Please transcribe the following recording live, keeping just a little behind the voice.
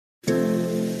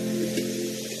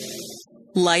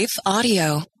Life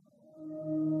Audio.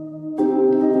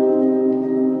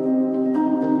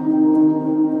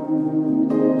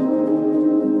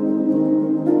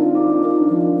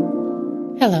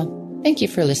 Hello. Thank you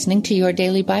for listening to Your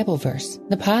Daily Bible Verse,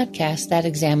 the podcast that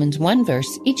examines one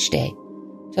verse each day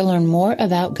to learn more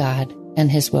about God and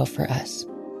His will for us.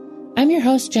 I'm your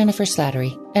host, Jennifer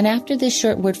Slattery, and after this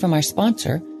short word from our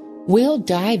sponsor, we'll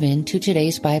dive into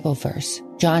today's Bible verse,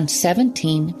 John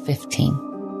 17:15.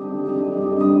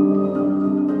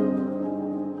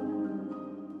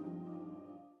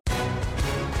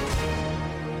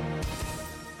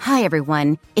 Hi,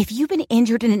 everyone. If you've been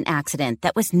injured in an accident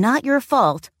that was not your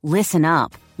fault, listen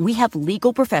up. We have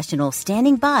legal professionals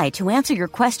standing by to answer your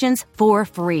questions for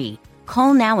free.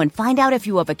 Call now and find out if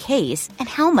you have a case and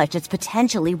how much it's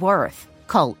potentially worth.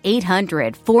 Call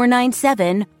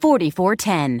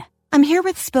 800-497-4410. I'm here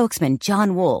with spokesman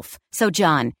John Wolf. So,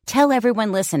 John, tell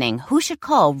everyone listening who should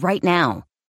call right now.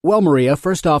 Well, Maria,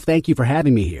 first off, thank you for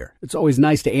having me here. It's always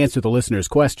nice to answer the listeners'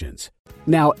 questions.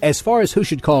 Now, as far as who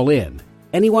should call in,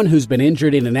 anyone who's been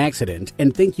injured in an accident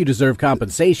and think you deserve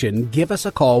compensation, give us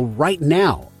a call right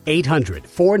now.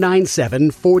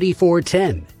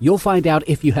 800-497-4410. You'll find out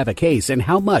if you have a case and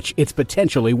how much it's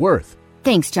potentially worth.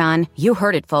 Thanks, John. You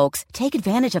heard it, folks. Take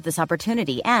advantage of this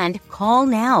opportunity and call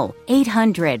now.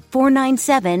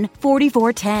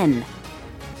 800-497-4410.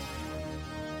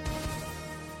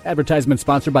 Advertisement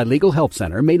sponsored by Legal Help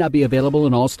Center. May not be available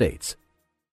in all states.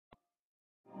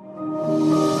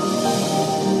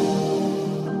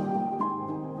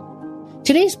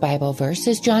 Today's Bible verse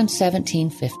is John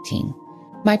 17:15.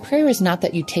 My prayer is not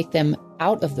that you take them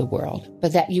out of the world,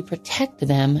 but that you protect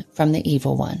them from the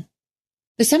evil one.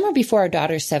 The summer before our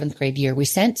daughter's 7th grade year, we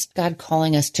sensed God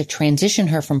calling us to transition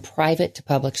her from private to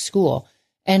public school,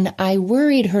 and I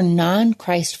worried her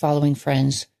non-Christ following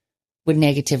friends would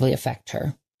negatively affect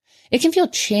her. It can feel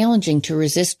challenging to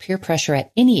resist peer pressure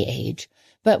at any age,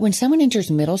 but when someone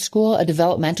enters middle school, a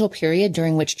developmental period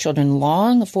during which children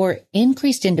long for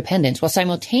increased independence while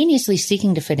simultaneously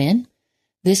seeking to fit in,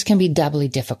 this can be doubly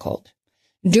difficult.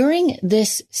 During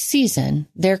this season,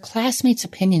 their classmates'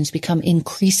 opinions become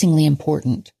increasingly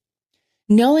important.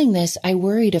 Knowing this, I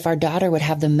worried if our daughter would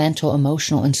have the mental,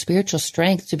 emotional, and spiritual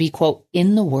strength to be, quote,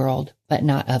 in the world, but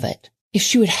not of it. If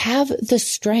she would have the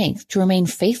strength to remain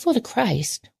faithful to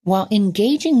Christ while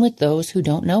engaging with those who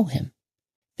don't know Him.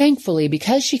 Thankfully,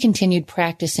 because she continued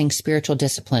practicing spiritual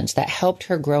disciplines that helped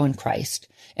her grow in Christ,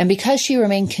 and because she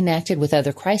remained connected with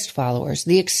other Christ followers,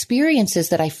 the experiences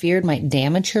that I feared might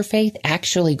damage her faith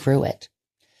actually grew it.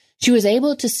 She was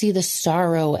able to see the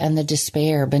sorrow and the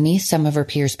despair beneath some of her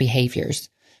peers' behaviors.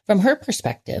 From her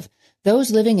perspective,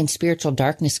 those living in spiritual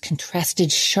darkness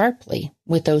contrasted sharply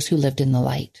with those who lived in the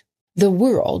light. The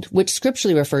world, which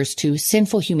scripturally refers to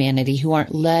sinful humanity who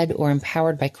aren't led or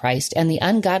empowered by Christ, and the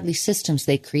ungodly systems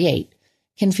they create,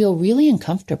 can feel really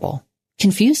uncomfortable,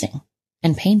 confusing,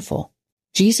 and painful.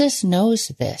 Jesus knows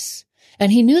this,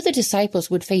 and He knew the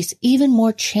disciples would face even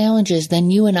more challenges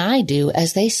than you and I do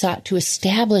as they sought to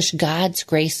establish God's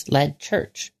grace-led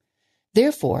church.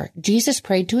 Therefore, Jesus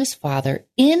prayed to His Father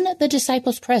in the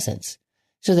disciples' presence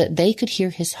so that they could hear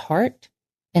His heart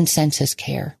and sense His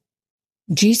care.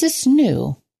 Jesus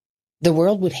knew the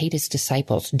world would hate His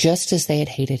disciples just as they had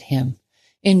hated Him.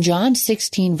 In John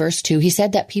 16, verse 2, He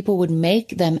said that people would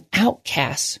make them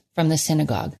outcasts from the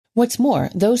synagogue. What's more,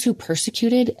 those who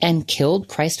persecuted and killed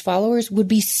Christ followers would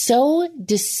be so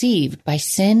deceived by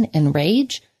sin and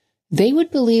rage, they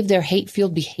would believe their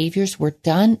hate-filled behaviors were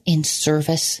done in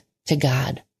service to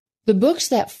God. The books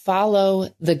that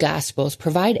follow the Gospels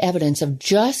provide evidence of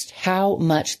just how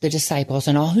much the disciples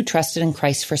and all who trusted in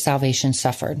Christ for salvation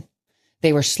suffered.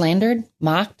 They were slandered,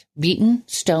 mocked, beaten,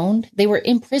 stoned. They were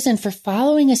imprisoned for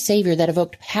following a Savior that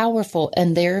evoked powerful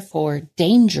and therefore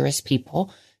dangerous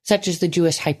people, such as the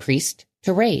Jewish high priest,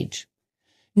 to rage.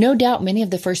 No doubt many of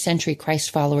the first century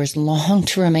Christ followers longed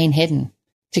to remain hidden,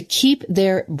 to keep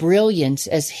their brilliance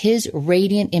as His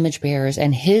radiant image bearers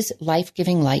and His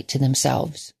life-giving light to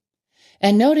themselves.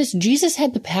 And notice, Jesus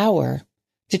had the power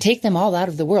to take them all out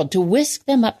of the world, to whisk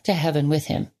them up to heaven with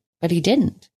Him. But He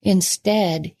didn't.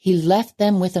 Instead, He left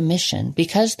them with a mission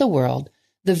because the world,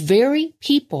 the very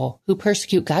people who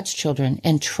persecute God's children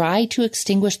and try to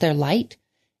extinguish their light,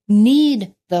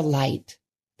 need the light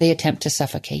they attempt to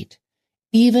suffocate,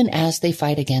 even as they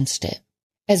fight against it.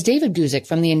 As David Guzik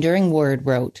from the Enduring Word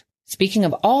wrote, speaking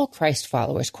of all Christ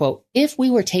followers, quote, if we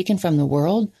were taken from the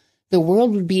world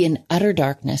would be in utter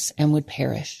darkness and would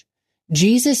perish.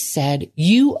 Jesus said,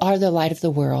 you are the light of the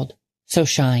world, so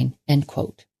shine, end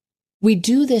quote. We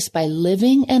do this by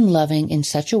living and loving in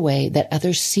such a way that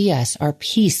others see us, our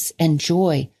peace and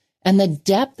joy, and the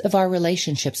depth of our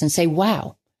relationships and say,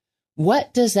 wow,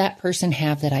 what does that person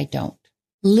have that I don't?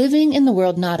 Living in the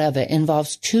world, not of it,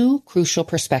 involves two crucial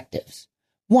perspectives.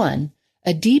 One,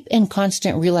 a deep and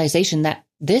constant realization that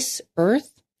this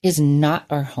earth is not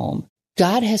our home.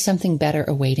 God has something better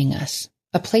awaiting us,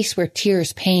 a place where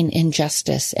tears, pain,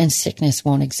 injustice, and sickness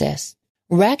won't exist.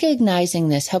 Recognizing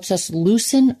this helps us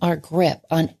loosen our grip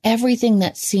on everything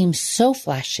that seems so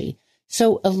flashy,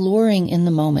 so alluring in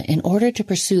the moment, in order to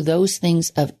pursue those things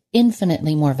of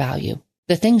infinitely more value,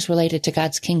 the things related to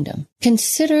God's kingdom.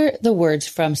 Consider the words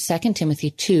from 2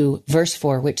 Timothy 2, verse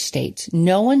 4, which states,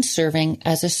 "No one serving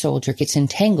as a soldier gets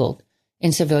entangled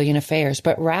in civilian affairs,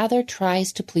 but rather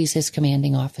tries to please his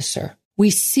commanding officer." We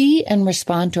see and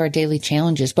respond to our daily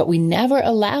challenges, but we never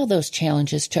allow those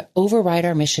challenges to override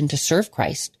our mission to serve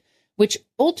Christ, which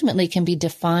ultimately can be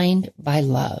defined by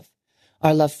love.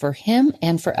 Our love for him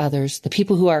and for others, the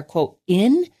people who are, quote,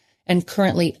 in and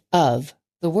currently of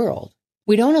the world.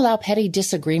 We don't allow petty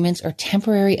disagreements or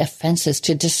temporary offenses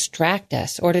to distract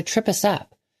us or to trip us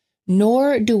up,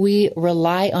 nor do we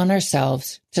rely on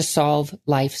ourselves to solve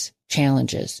life's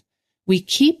challenges. We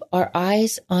keep our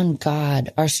eyes on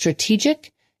God, our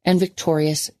strategic and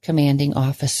victorious commanding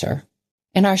officer.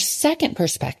 And our second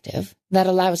perspective that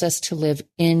allows us to live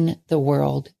in the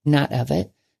world, not of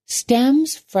it,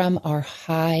 stems from our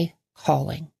high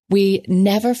calling. We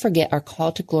never forget our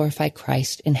call to glorify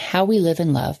Christ in how we live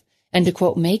in love and to,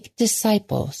 quote, make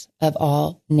disciples of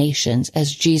all nations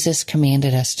as Jesus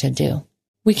commanded us to do.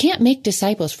 We can't make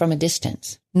disciples from a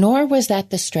distance, nor was that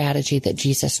the strategy that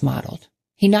Jesus modeled.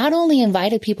 He not only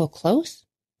invited people close,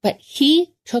 but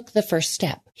he took the first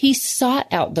step. He sought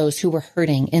out those who were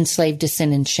hurting, enslaved to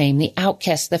sin and shame, the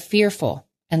outcasts, the fearful,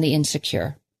 and the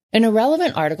insecure. In a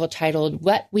relevant article titled,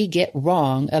 "What We Get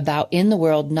Wrong About In the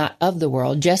World, Not of the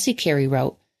World," Jesse Carey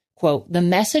wrote, quote, "The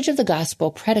message of the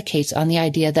gospel predicates on the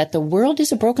idea that the world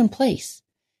is a broken place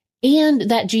and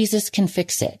that Jesus can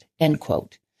fix it," end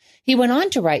quote. He went on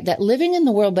to write that living in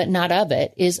the world but not of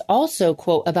it is also,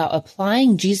 quote, about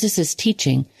applying Jesus's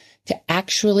teaching to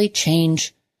actually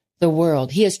change the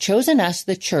world. He has chosen us,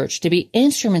 the church, to be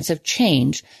instruments of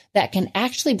change that can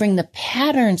actually bring the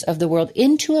patterns of the world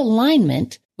into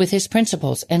alignment with his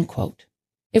principles, end quote.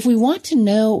 If we want to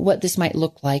know what this might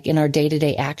look like in our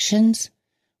day-to-day actions,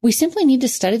 we simply need to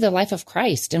study the life of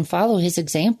Christ and follow his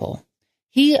example.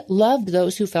 He loved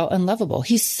those who felt unlovable.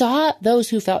 He saw those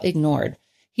who felt ignored.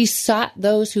 He sought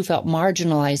those who felt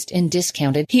marginalized and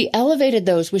discounted. He elevated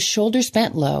those with shoulders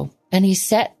bent low, and he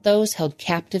set those held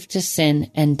captive to sin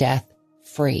and death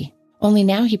free. Only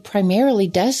now he primarily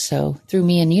does so through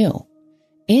me and you.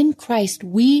 In Christ,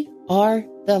 we are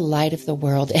the light of the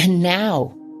world, and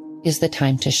now is the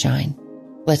time to shine.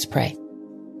 Let's pray.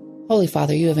 Holy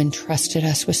Father, you have entrusted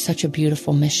us with such a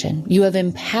beautiful mission. You have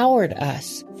empowered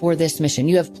us for this mission.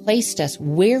 You have placed us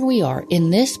where we are in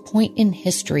this point in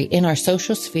history, in our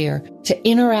social sphere, to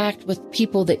interact with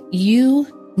people that you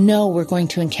know we're going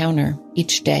to encounter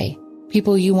each day.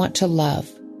 People you want to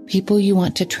love, people you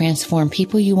want to transform,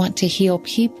 people you want to heal,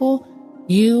 people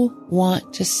you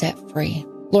want to set free.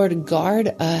 Lord,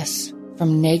 guard us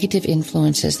from negative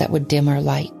influences that would dim our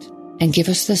light, and give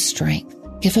us the strength.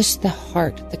 Give us the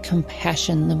heart, the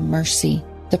compassion, the mercy,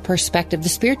 the perspective, the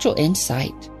spiritual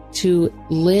insight to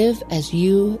live as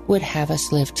you would have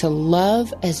us live, to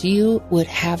love as you would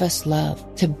have us love,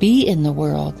 to be in the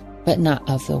world, but not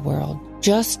of the world.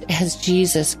 Just as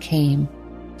Jesus came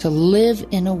to live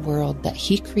in a world that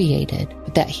he created,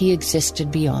 but that he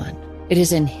existed beyond. It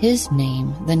is in his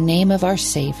name, the name of our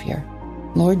Savior,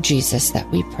 Lord Jesus, that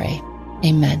we pray.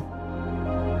 Amen.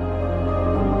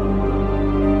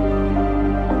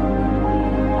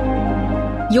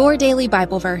 Your Daily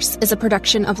Bible Verse is a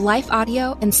production of Life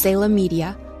Audio and Salem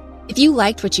Media. If you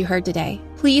liked what you heard today,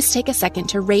 please take a second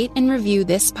to rate and review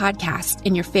this podcast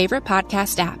in your favorite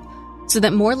podcast app so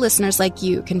that more listeners like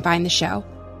you can find the show.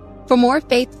 For more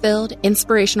faith-filled,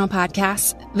 inspirational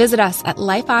podcasts, visit us at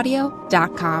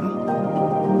lifeaudio.com.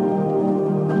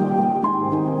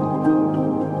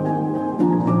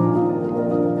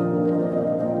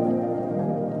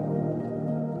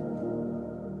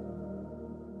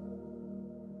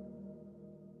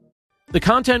 The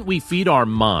content we feed our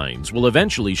minds will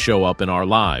eventually show up in our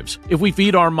lives. If we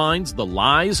feed our minds the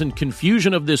lies and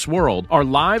confusion of this world, our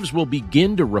lives will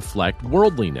begin to reflect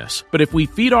worldliness. But if we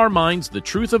feed our minds the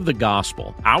truth of the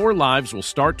gospel, our lives will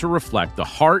start to reflect the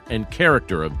heart and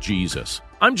character of Jesus.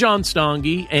 I'm John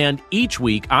Stange, and each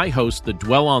week I host the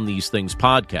Dwell on These Things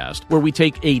podcast, where we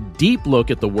take a deep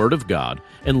look at the Word of God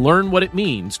and learn what it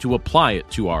means to apply it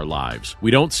to our lives.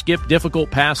 We don't skip difficult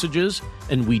passages,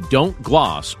 and we don't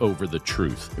gloss over the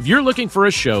truth. If you're looking for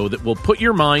a show that will put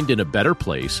your mind in a better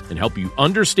place and help you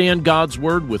understand God's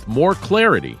Word with more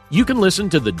clarity, you can listen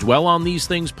to the Dwell on These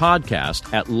Things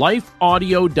podcast at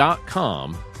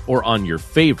lifeaudio.com or on your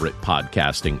favorite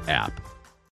podcasting app.